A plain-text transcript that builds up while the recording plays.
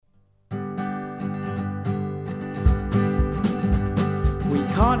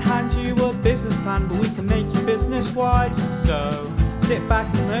can't hand you a business plan, but we can make you business wise. So sit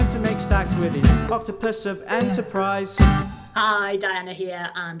back and learn to make stacks with the Octopus of Enterprise. Hi, Diana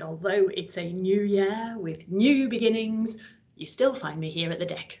here, and although it's a new year with new beginnings, you still find me here at the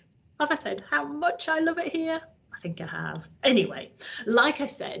deck. Have I said how much I love it here? I think I have. Anyway, like I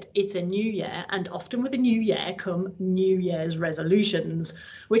said, it's a new year, and often with a new year come New Year's resolutions,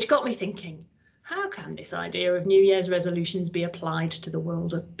 which got me thinking, how can this idea of New Year's resolutions be applied to the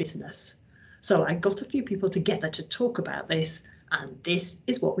world of business? So I got a few people together to talk about this, and this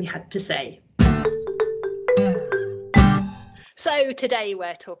is what we had to say. So today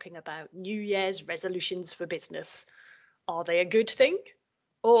we're talking about New Year's resolutions for business. Are they a good thing?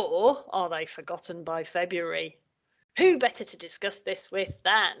 Or are they forgotten by February? Who better to discuss this with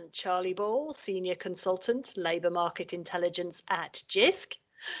than Charlie Ball, Senior Consultant, Labour Market Intelligence at Jisc,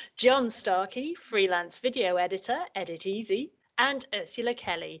 John Starkie, Freelance Video Editor, editeasy, and Ursula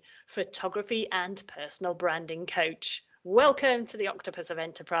Kelly, Photography and Personal Branding Coach. Welcome to the Octopus of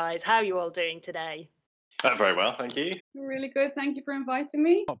Enterprise. How are you all doing today? Very well, thank you. Really good. Thank you for inviting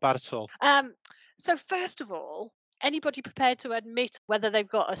me. Not bad at all. So first of all, anybody prepared to admit whether they've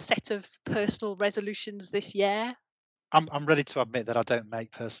got a set of personal resolutions this year? I'm ready to admit that I don't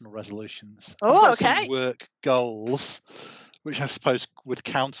make personal resolutions. Oh, I've got some okay. work goals, which I suppose would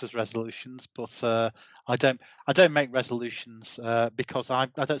count as resolutions, but I don't make resolutions because I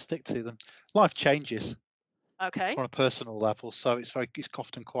don't stick to them. Life changes. Okay. On a personal level, so it's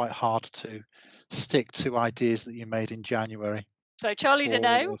often quite hard to stick to ideas that you made in January. So Charlie's a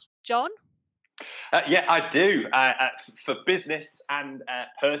no. John? Yeah, I do. For business and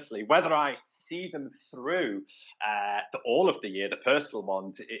personally, whether I see them through all of the year, the personal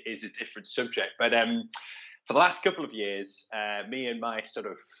ones is a different subject. But for the last couple of years, me and my sort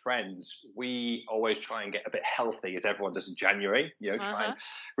of friends, we always try and get a bit healthy, as everyone does in January. You know, try and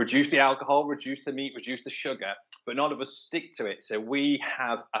reduce the alcohol, reduce the meat, reduce the sugar. But none of us stick to it. So we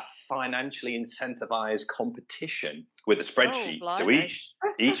have a financially incentivized competition with a spreadsheet. So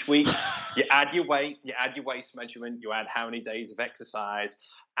each week you add your weight, you add your waist measurement, you add how many days of exercise,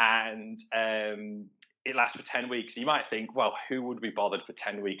 and it lasts for 10 weeks. You might think, well, who would be bothered for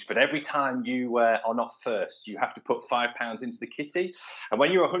 10 weeks? But every time you are not first, you have to put £5 into the kitty. And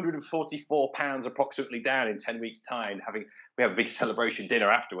when you're 144 pounds approximately down in 10 weeks' time, we have a big celebration dinner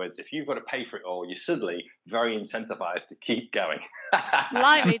afterwards. If you've got to pay for it all, you're suddenly very incentivized to keep going.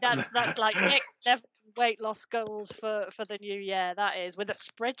 Blimey, that's like next level weight loss goals for the new year. That is, with a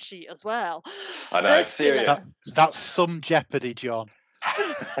spreadsheet as well. I know, serious. That's some jeopardy, John.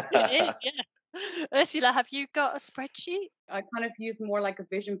 It is, yeah. Ursula, have you got a spreadsheet? I kind of use more like a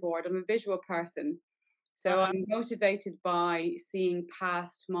vision board. I'm a visual person. So I'm motivated by seeing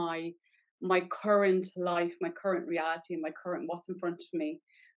past my current life, my current reality, and my current what's in front of me.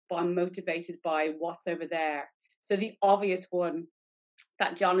 But I'm motivated by what's over there. So the obvious one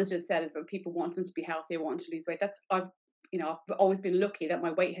that John has just said is when people wanting to be healthy or wanting to lose weight. I've always been lucky that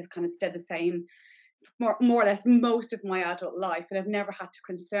my weight has kind of stayed the same more or less most of my adult life, and I've never had to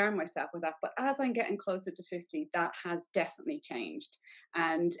concern myself with that. But as I'm getting closer to 50, that has definitely changed,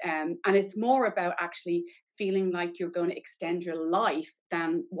 and it's more about actually feeling like you're going to extend your life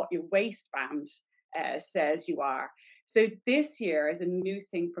than what your waistband says you are. So this year is a new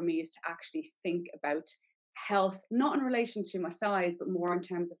thing for me, is to actually think about health, not in relation to my size, but more in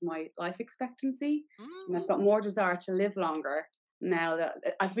terms of my life expectancy. And I've got more desire to live longer now that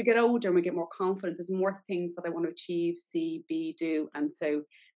as we get older and we get more confident, there's more things that I want to achieve, see, be, do. And so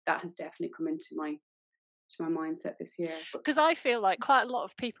that has definitely come into my mindset this year. Because I feel like quite a lot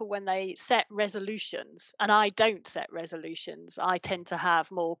of people, when they set resolutions, and I don't set resolutions, I tend to have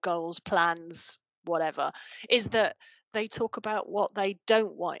more goals, plans, whatever, is that they talk about what they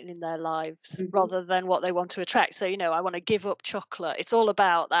don't want in their lives rather than what they want to attract. So, I want to give up chocolate. It's all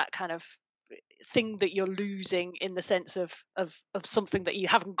about that kind of thing that you're losing in the sense of something that you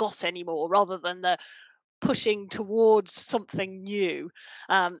haven't got anymore, rather than the pushing towards something new.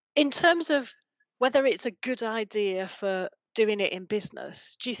 In terms of whether it's a good idea for doing it in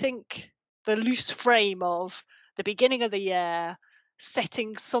business, do you think the loose frame of the beginning of the year,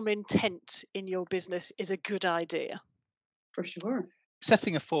 setting some intent in your business, is a good idea? For sure.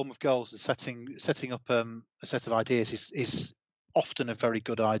 Setting a form of goals and setting up a set of ideas is often a very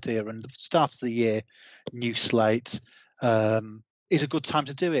good idea, and the start of the year, new slate, is a good time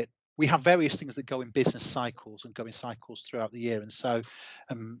to do it. We have various things that go in business cycles and go in cycles throughout the year, and so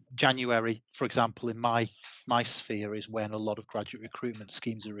January, for example, in my sphere, is when a lot of graduate recruitment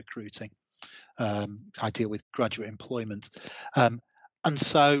schemes are recruiting. I deal with graduate employment, and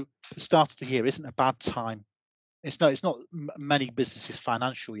so the start of the year isn't a bad time Many businesses'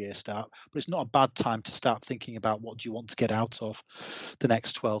 financial year start, but it's not a bad time to start thinking about what do you want to get out of the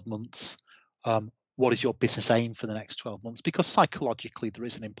next 12 months. What is your business aim for the next 12 months? Because psychologically, there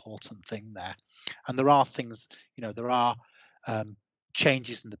is an important thing there. And there are things, there are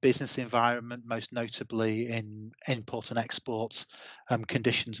changes in the business environment, most notably in import and exports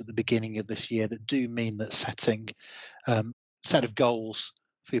conditions at the beginning of this year, that do mean that setting set of goals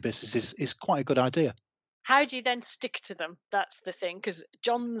for your business is quite a good idea. How do you then stick to them? That's the thing, because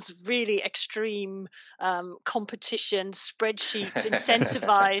John's really extreme competition spreadsheet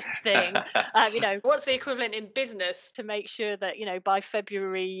incentivized thing. What's the equivalent in business to make sure that by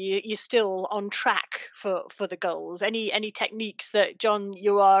February you're still on track for the goals? Any techniques that, John,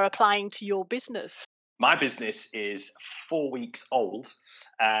 you are applying to your business? My business is 4 weeks old,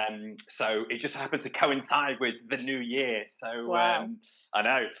 so it just happens to coincide with the new year. So wow. I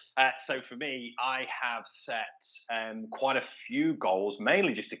know. So for me, I have set quite a few goals,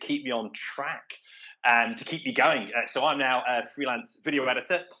 mainly just to keep me on track and to keep me going. So I'm now a freelance video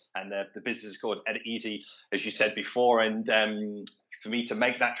editor, and the business is called editeasy, as you said before. And for me to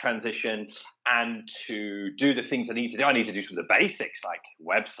make that transition and to do the things I need to do some of the basics like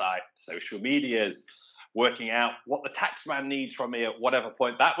website, social medias, working out what the tax man needs from me at whatever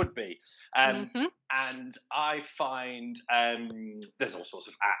point that would be. And I find there's all sorts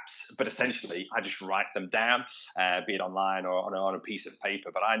of apps, but essentially I just write them down, be it online or on a piece of paper.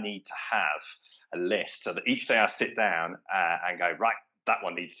 But I need to have a list so that each day I sit down and go, right, that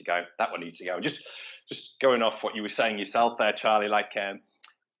one needs to go, that one needs to go. And just going off what you were saying yourself there, Charlie, like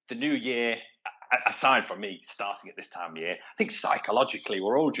the new year, aside from me starting at this time of year, I think psychologically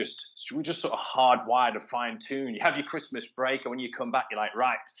we're just sort of hardwired and fine-tuned. You have your Christmas break, and when you come back, you're like,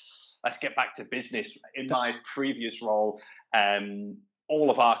 right, let's get back to business. In my previous role, all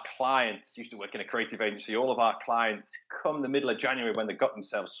of our clients, used to work in a creative agency, all of our clients, come the middle of January when they got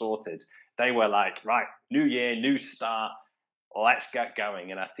themselves sorted, they were like, right, new year, new start, let's get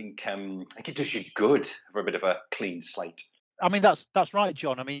going. And I think it does you good for a bit of a clean slate. I mean, that's right,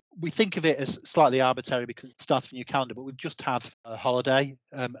 John. I mean, we think of it as slightly arbitrary because it's starting a new calendar, but we've just had a holiday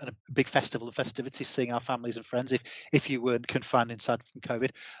and a big festival of festivities, seeing our families and friends, if you weren't confined inside from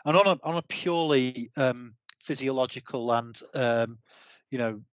COVID. And on a purely physiological and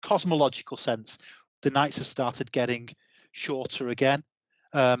cosmological sense, the nights have started getting shorter again.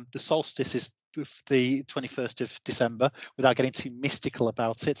 The solstice is the 21st of December, without getting too mystical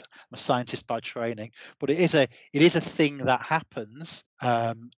about it. I'm a scientist by training, but it is a thing that happens.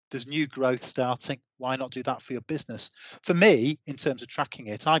 There's new growth starting. Why not do that for your business? For me, in terms of tracking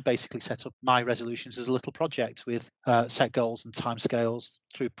it, I basically set up my resolutions as a little project with set goals and timescales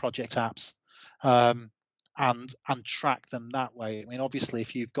through project apps. And track them that way. I mean, obviously,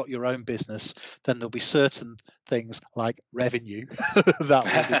 if you've got your own business, then there'll be certain things like revenue that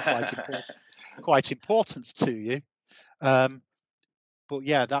will be quite important to you. But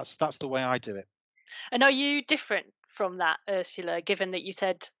yeah, that's the way I do it. And are you different from that, Ursula, given that you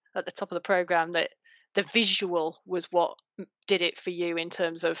said at the top of the program that the visual was what did it for you in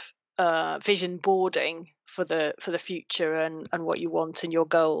terms of vision boarding for the future and what you want and your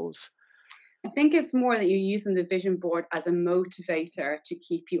goals? I think it's more that you're using the vision board as a motivator to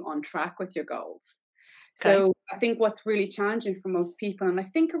keep you on track with your goals. Okay. So I think what's really challenging for most people, and I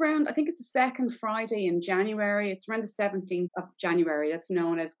think it's the second Friday in January, it's around the 17th of January, that's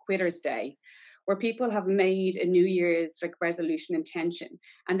known as Quitter's Day, where people have made a New Year's resolution intention.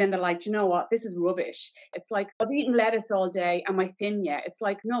 And then they're like, you know what, this is rubbish. It's like, I've eaten lettuce all day. Am I thin yet? It's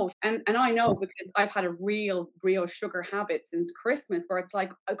like, no. And I know because I've had a real sugar habit since Christmas, where it's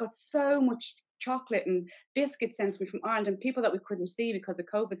like, I got so much chocolate and biscuits sent to me from Ireland, and people that we couldn't see because of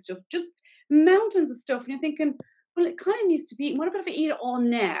COVID stuff, just mountains of stuff. And you're thinking, well, it kind of needs to be eaten. What about if I eat it all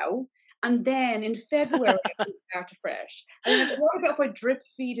now? And then in February, I can start afresh. And then what about if I drip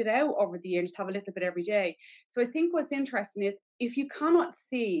feed it out over the year, just have a little bit every day? So I think what's interesting is if you cannot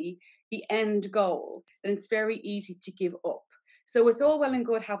see the end goal, then it's very easy to give up. So it's all well and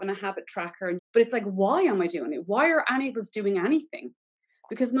good having a habit tracker, but it's like, why am I doing it? Why are any of us doing anything?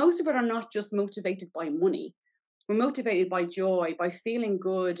 Because most of it are not just motivated by money. We're motivated by joy, by feeling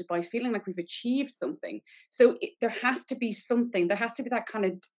good, by feeling like we've achieved something. So there has to be something. There has to be that kind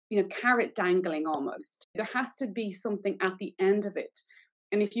of, carrot dangling almost. There has to be something at the end of it.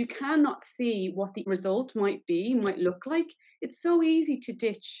 And if you cannot see what the result might look like, it's so easy to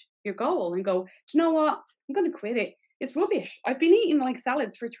ditch your goal and go, do you know what? I'm going to quit it. It's rubbish. I've been eating like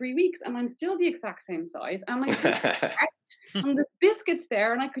salads for 3 weeks and I'm still the exact same size. And like and there's biscuits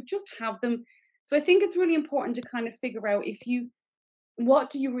there and I could just have them. So I think it's really important to kind of figure out what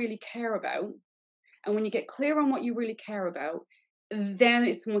do you really care about? And when you get clear on what you really care about, then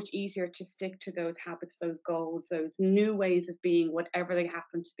it's much easier to stick to those habits, those goals, those new ways of being, whatever they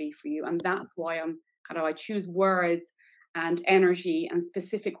happen to be for you. And that's why I choose words and energy and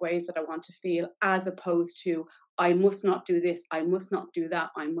specific ways that I want to feel, as opposed to I must not do this, I must not do that,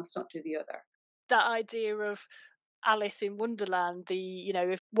 I must not do the other. That idea of Alice in Wonderland,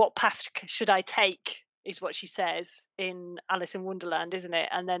 what path should I take, is what she says in Alice in Wonderland, isn't it?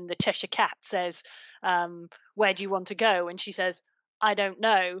 And then the Cheshire Cat says, where do you want to go? And she says, I don't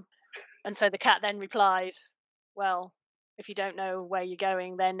know. And so the cat then replies, well, if you don't know where you're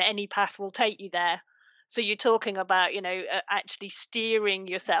going, then any path will take you there. So you're talking about, actually steering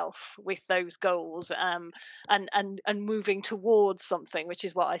yourself with those goals, and moving towards something, which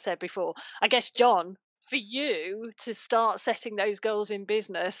is what I said before. I guess, John, for you to start setting those goals in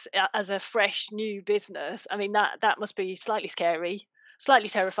business as a fresh new business, I mean, that must be slightly scary, slightly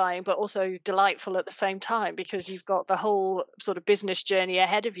terrifying, but also delightful at the same time, because you've got the whole sort of business journey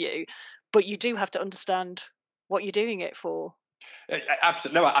ahead of you, but you do have to understand what you're doing it for.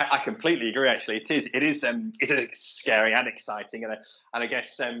 Absolutely, no, I completely agree. Actually, it is it's scary and exciting, and I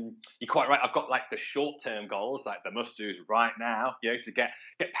guess you're quite right. I've got like the short-term goals, like the must-dos right now, to get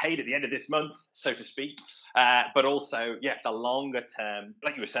paid at the end of this month, so to speak. But also, the longer term,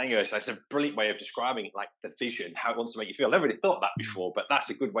 like you were saying, Ursula, it's a brilliant way of describing it, like the vision, how it wants to make you feel. I never really thought of that before, but that's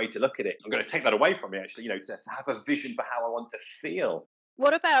a good way to look at it. I'm going to take that away from you, actually. To have a vision for how I want to feel.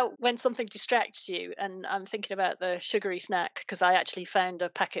 What about when something distracts you? And I'm thinking about the sugary snack, because I actually found a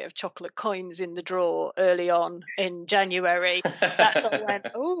packet of chocolate coins in the drawer early on in January. That sort of went,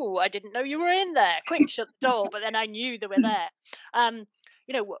 oh, I didn't know you were in there. Quick, shut the door. But then I knew they were there.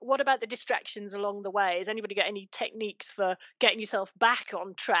 What about the distractions along the way? Has anybody got any techniques for getting yourself back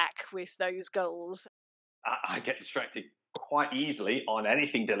on track with those goals? I get distracted quite easily on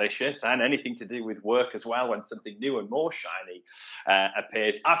anything delicious and anything to do with work as well. When something new and more shiny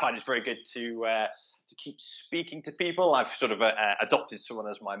appears, I find it's very good to keep speaking to people. I've sort of adopted someone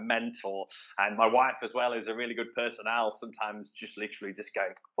as my mentor, and my wife as well is a really good person. I'll sometimes just literally just go,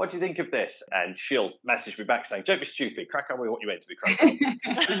 what do you think of this? And she'll message me back saying, don't be stupid, crack on with what you meant to be cracking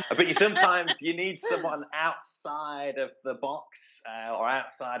on. But sometimes you need someone outside of the box, or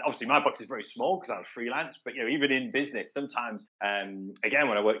outside. Obviously my box is very small because I'm freelance, but even in business sometimes, again,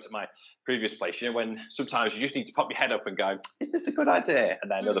 when I worked at my previous place, when sometimes you just need to pop your head up and go, is this a good idea?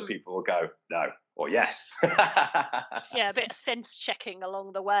 And then other people will go, no, or yes. Yeah, a bit of sense checking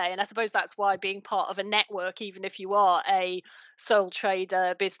along the way. And I suppose that's why being part of a network, even if you are a sole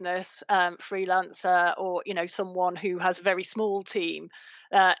trader, business, freelancer, or someone who has a very small team,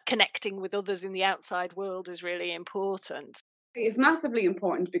 connecting with others in the outside world is really important. It's massively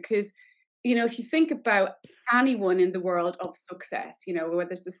important because if you think about anyone in the world of success,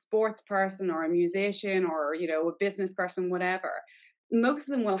 whether it's a sports person or a musician or a business person, whatever, most of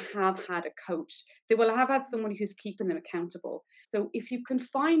them will have had a coach. They will have had someone who's keeping them accountable. So if you can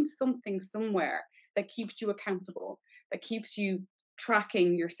find something somewhere that keeps you accountable, that keeps you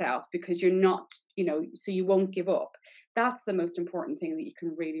tracking yourself because you're not, so you won't give up, that's the most important thing that you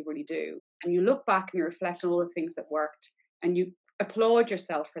can really, really do. And you look back and you reflect on all the things that worked, and you applaud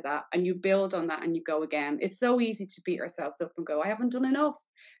yourself for that, and you build on that, and you go again. It's so easy to beat ourselves up and go, I haven't done enough,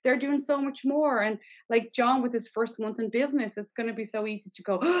 they're doing so much more. And like John with his first month in business, it's going to be so easy to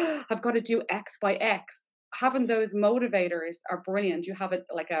go, oh, I've got to do X by X. Having those motivators are brilliant. You have it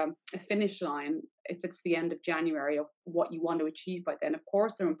like a finish line if it's the end of January of what you want to achieve by then. Of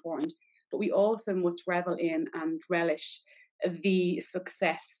course they're important, but we also must revel in and relish the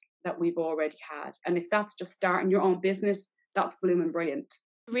success that we've already had. And if that's just starting your own business, that's blooming brilliant.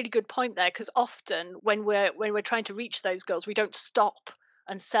 Really good point there, because often when we're trying to reach those goals, we don't stop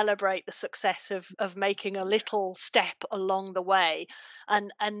and celebrate the success of making a little step along the way,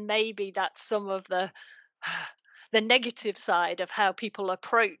 and maybe that's some of the negative side of how people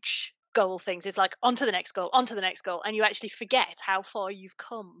approach goal things. It's like on to the next goal, and you actually forget how far you've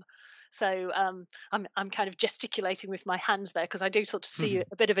come. So I'm kind of gesticulating with my hands there, because I do sort of see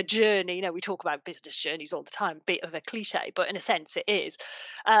a bit of a journey. We talk about business journeys all the time, bit of a cliche, but in a sense it is.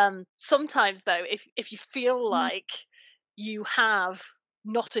 Sometimes though, if you feel like you have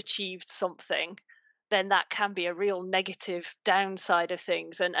not achieved something, then that can be a real negative downside of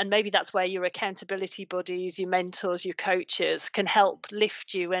things. And maybe that's where your accountability buddies, your mentors, your coaches can help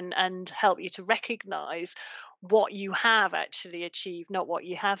lift you and help you to recognize what you have actually achieved, not what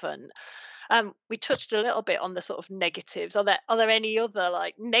you haven't. We touched a little bit on the sort of negatives. Are there any other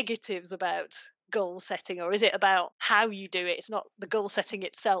like negatives about goal setting, or is it about how you do it? It's not the goal setting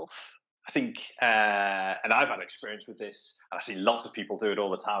itself. I think, and I've had experience with this, and I see lots of people do it all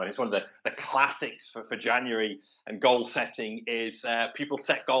the time. And it's one of the classics for January and goal setting is people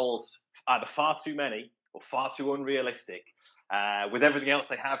set goals either far too many or far too unrealistic with everything else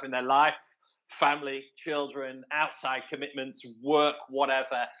they have in their life. Family, children, outside commitments, work,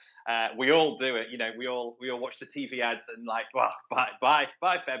 whatever. We all do it. We all watch the TV ads and like, well, by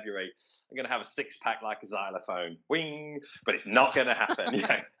February, I'm going to have a six-pack like a xylophone. Wing, but it's not going to happen.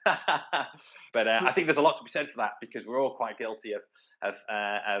 But I think there's a lot to be said for that, because we're all quite guilty of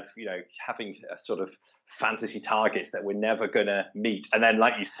having a sort of fantasy targets that we're never going to meet. And then,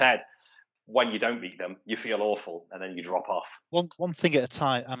 like you said, when you don't meet them, you feel awful, and then you drop off. One thing at a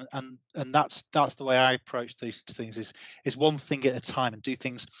time, and that's the way I approach these things. Is one thing at a time, and do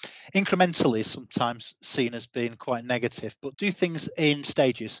things incrementally. Sometimes seen as being quite negative, but do things in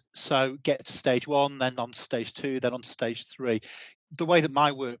stages. So get to stage 1, then on to stage 2, then on to stage 3. The way that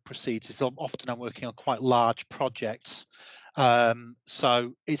my work proceeds is often I'm working on quite large projects,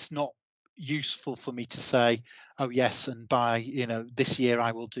 so it's not useful for me to say, oh yes, and by this year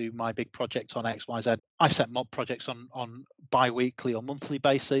I will do my big project on XYZ. I set mock projects on bi-weekly or monthly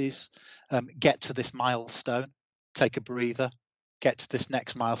basis. Get to this milestone, take a breather. Get to this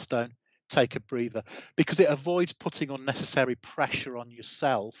next milestone, take a breather, because it avoids putting unnecessary pressure on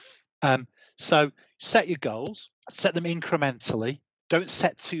yourself. So set your goals, set them incrementally. Don't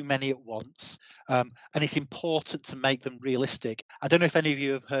set too many at once, and it's important to make them realistic. I don't know if any of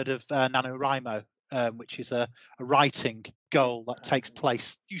you have heard of NaNoWriMo, which is a writing goal that takes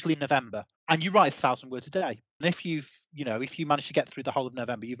place usually in November, and you write 1,000 words a day. And if you manage to get through the whole of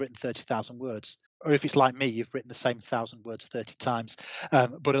November, you've written 30,000 words. Or if it's like me, you've written the same 1,000 words 30 times,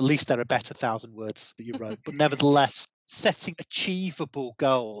 but at least they're a better 1,000 words that you wrote. But nevertheless, setting achievable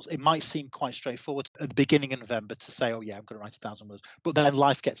goals. It might seem quite straightforward at the beginning of November to say, oh yeah, I'm going to write 1,000 words, but then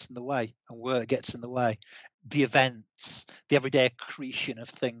life gets in the way and work gets in the way. The events, the everyday accretion of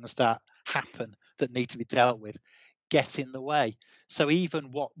things that happen that need to be dealt with get in the way. So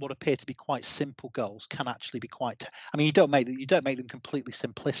even what appear to be quite simple goals can actually be quite, you don't make them completely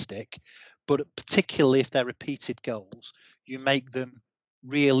simplistic, but particularly if they're repeated goals, you make them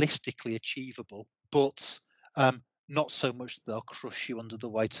realistically achievable, but not so much that they'll crush you under the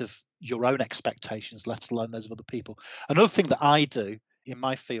weight of your own expectations, let alone those of other people. Another thing that I do in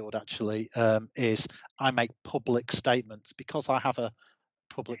my field actually is I make public statements. Because I have a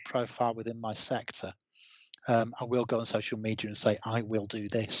public profile within my sector. I will go on social media and say, I will do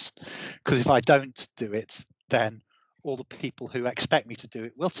this. Because if I don't do it, then all the people who expect me to do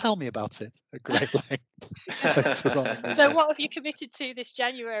it will tell me about it at great length. So what have you committed to this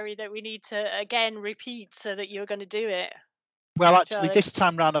January that we need to again repeat so that you're going to do it? Well, actually, this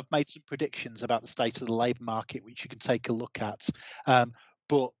time round, I've made some predictions about the state of the labour market, which you can take a look at.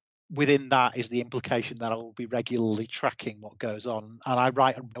 But within that is the implication that I will be regularly tracking what goes on. And I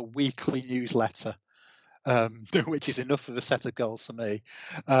write a weekly newsletter, which is enough of a set of goals for me.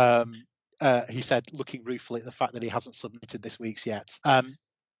 He said, looking ruefully at the fact that he hasn't submitted this week's yet.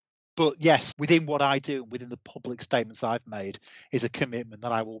 But yes, within what I do, within the public statements I've made, is a commitment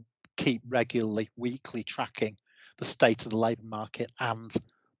that I will keep regularly, weekly tracking the state of the labour market and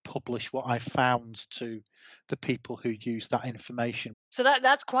publish what I found to the people who use that information. So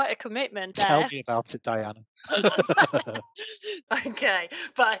that's quite a commitment there. Tell me about it, Diana. Okay,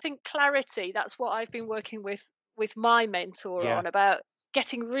 but I think clarity, that's what I've been working with my mentor on, about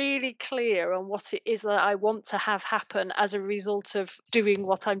getting really clear on what it is that I want to have happen as a result of doing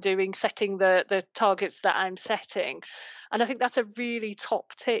what I'm doing, setting the targets that I'm setting. And I think that's a really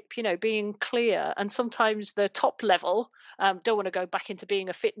top tip, being clear. And sometimes the top level, don't want to go back into being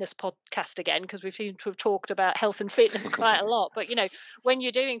a fitness podcast again, because we seem to have talked about health and fitness quite a lot. But, when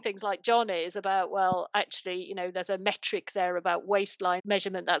you're doing things like John is about, well, actually, there's a metric there about waistline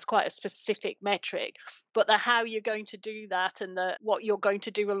measurement. That's quite a specific metric. But the how you're going to do that and what you're going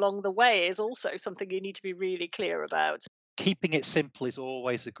to do along the way is also something you need to be really clear about. Keeping it simple is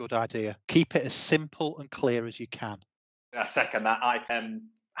always a good idea. Keep it as simple and clear as you can. I second that. I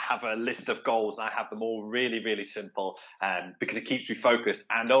have a list of goals and I have them all really, really simple because it keeps me focused.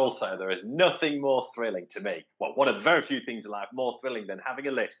 And also, there is nothing more thrilling to me. Well, one of the very few things in life more thrilling than having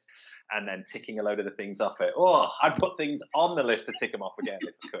a list and then ticking a load of the things off it. Oh, I'd put things on the list to tick them off again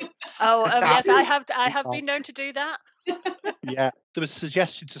if I could. Oh, yes, I have been known to do that. Yeah, there was a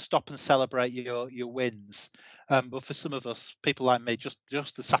suggestion to stop and celebrate your wins, but for some of us, people like me, just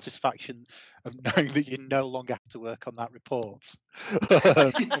the satisfaction of knowing that you no longer have to work on that report.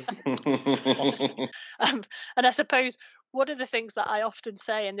 And I suppose one of the things that I often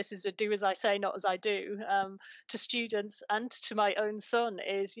say, and this is a do as I say, not as I do, to students and to my own son,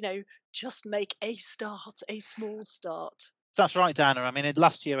 is, just make a start, a small start. That's right, Diana. I mean,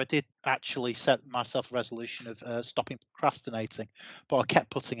 last year I did actually set myself a resolution of stopping procrastinating, but I kept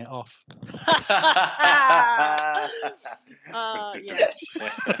putting it off. Yes.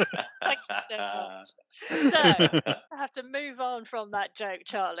 Thank you so much. So I have to move on from that joke,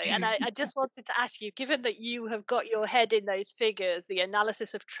 Charlie. And I just wanted to ask you, given that you have got your head in those figures, the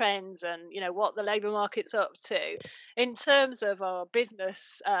analysis of trends and, what the labour market's up to, in terms of our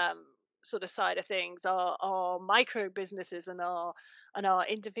business sort of side of things, our micro businesses and our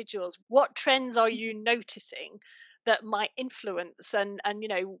individuals, what trends are you noticing that might influence, and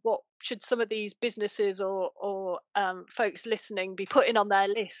what should some of these businesses or folks listening be putting on their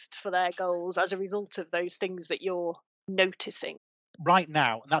list for their goals as a result of those things that you're noticing? Right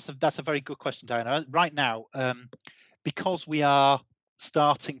now, and that's a very good question, Diana. Right now, because we are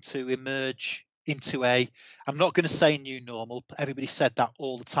starting to emerge into I'm not going to say new normal. Everybody said that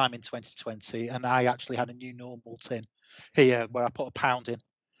all the time in 2020, and I actually had a new normal tin here where I put a pound in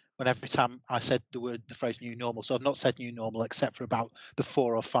when every time I said the phrase new normal. So I've not said new normal except for about the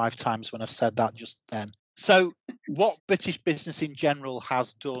 4 or 5 times when I've said that just then. So what British business in general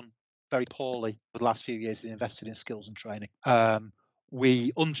has done very poorly for the last few years is invested in skills and training.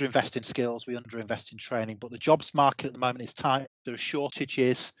 We underinvest in skills, we underinvest in training, but the jobs market at the moment is tight. There are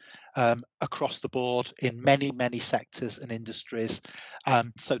shortages across the board in many, many sectors and industries.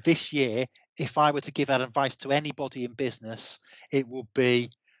 So this year, if I were to give advice to anybody in business, it would be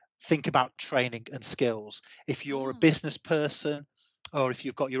think about training and skills. If you're a business person or if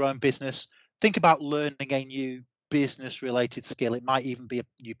you've got your own business, think about learning a new business related skill. It might even be a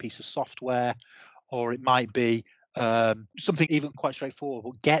new piece of software, or it might be something even quite straightforward.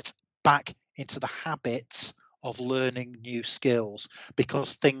 But get back into the habits of learning new skills,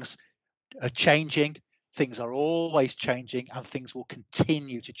 because things are changing. Things are always changing, and things will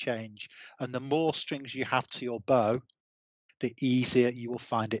continue to change. And the more strings you have to your bow, the easier you will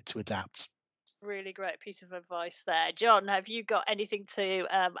find it to adapt. Really great piece of advice there. John, have you got anything to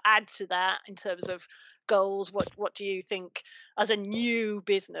add to that in terms of goals? What do you think, as a new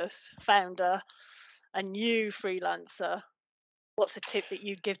business founder, a new freelancer, what's a tip that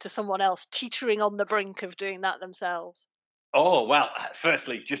you'd give to someone else teetering on the brink of doing that themselves? Oh, well,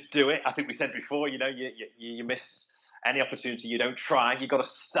 firstly, just do it. I think we said before, you miss any opportunity you don't try. You've got to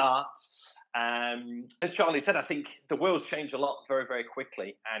start. As Charlie said, I think the world's changed a lot very, very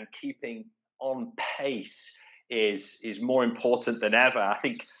quickly, and keeping on pace is more important than ever. I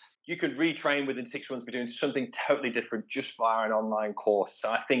think you could retrain within 6 months, be doing something totally different just via an online course. So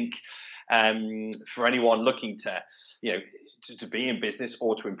I think for anyone looking to be in business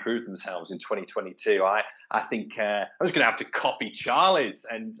or to improve themselves in 2022, I think I was going to have to copy Charlie's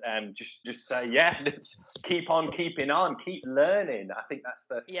and just say, keep on keeping on, keep learning. I think that's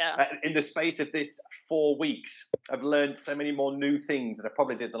in the space of this 4 weeks, I've learned so many more new things than I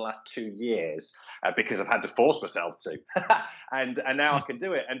probably did the last 2 years because I've had to force myself to, and now I can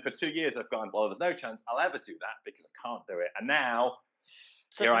do it. And for 2 years I've gone, well, there's no chance I'll ever do that because I can't do it. And now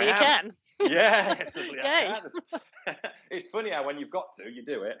suddenly here I am. can. Yeah, suddenly I can. It's funny how when you've got to, you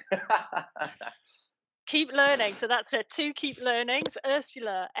do it. Keep learning. So that's 2 keep learnings.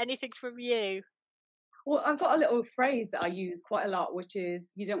 Ursula, anything from you? Well, I've got a little phrase that I use quite a lot, which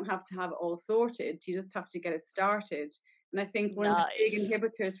is you don't have to have it all sorted. You just have to get it started. And I think one of the big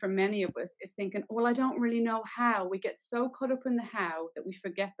inhibitors for many of us is thinking, well, I don't really know how. We get so caught up in the how that we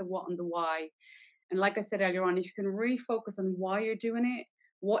forget the what and the why. And like I said earlier on, if you can really focus on why you're doing it,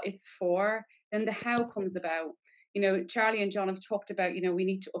 what it's for, then the how comes about. Charlie and John have talked about, we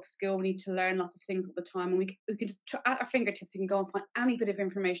need to upskill, we need to learn lots of things all the time. And we can just, at our fingertips, you can go and find any bit of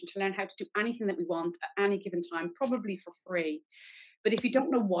information to learn how to do anything that we want at any given time, probably for free. But if you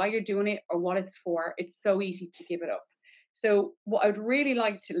don't know why you're doing it or what it's for, it's so easy to give it up. So what I'd really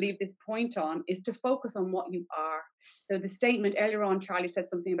like to leave this point on is to focus on what you are. So the statement earlier on, Charlie said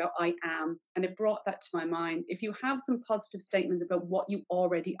something about I am, and it brought that to my mind. If you have some positive statements about what you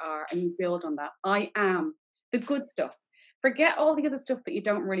already are and you build on that, I am the good stuff. Forget all the other stuff that you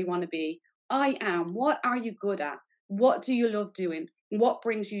don't really want to be. I am. What are you good at? What do you love doing? What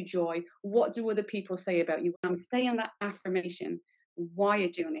brings you joy? What do other people say about you? Stay in that affirmation, why you're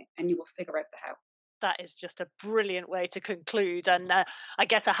doing it, and you will figure out the how. that is just a brilliant way to conclude. And I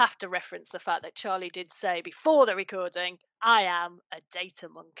guess I have to reference the fact that Charlie did say before the recording, I am a data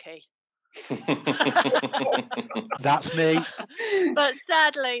monkey. That's me. But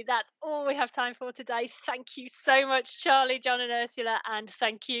sadly, that's all we have time for today. Thank you so much, Charlie, John and Ursula, and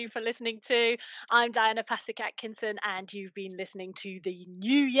thank you for listening to. I'm Diana Pasick-Atkinson, and you've been listening to the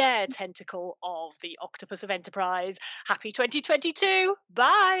New Year tentacle of the Octopus of Enterprise. Happy 2022.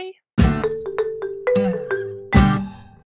 Bye.